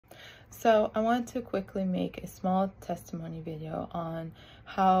So I wanted to quickly make a small testimony video on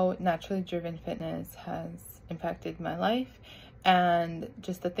how Naturally Driven Fitness has impacted my life and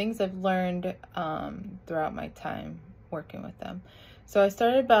just the things I've learned throughout my time working with them. So I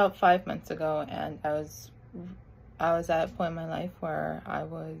started about 5 months ago, and I was at a point in my life where I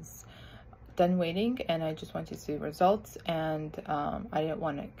was done waiting and I just wanted to see results, and I didn't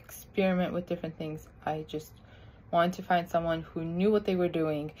want to experiment with different things. I just wanted to find someone who knew what they were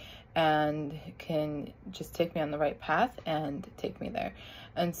doing and can just take me on the right path and take me there.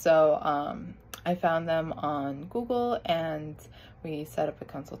 And so I found them on Google, and we set up a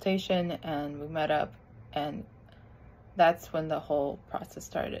consultation and we met up, and that's when the whole process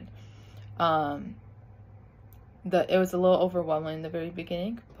started. It was a little overwhelming in the very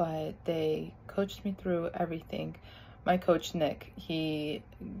beginning, but they coached me through everything. My coach, Nick, he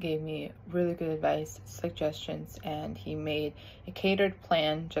gave me really good advice, suggestions, and he made a catered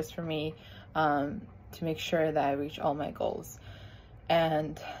plan just for me to make sure that I reach all my goals.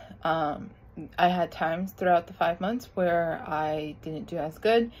 And I had times throughout the 5 months where I didn't do as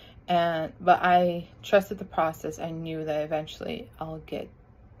good, but I trusted the process. I knew that eventually I'll get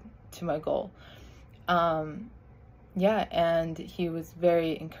to my goal. Yeah, and he was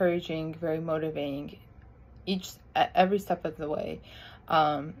very encouraging, very motivating every step of the way.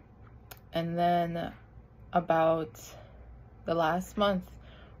 And then about the last month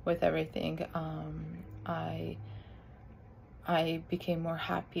with everything, I became more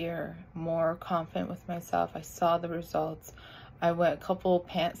happier, more confident with myself. I saw the results. I went a couple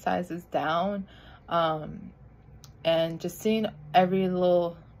pant sizes down, and just seeing every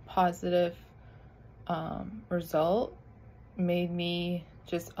little positive result made me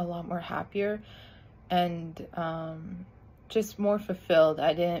just a lot more happier and just more fulfilled.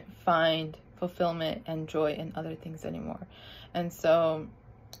 I didn't find fulfillment and joy in other things anymore. And so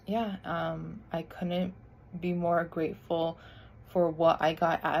yeah, I couldn't be more grateful for what I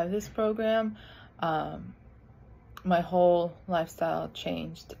got out of this program. My whole lifestyle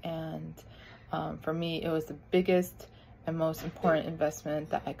changed, and for me it was the biggest and most important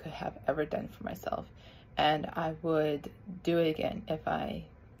investment that I could have ever done for myself, and I would do it again if I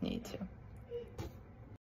need to.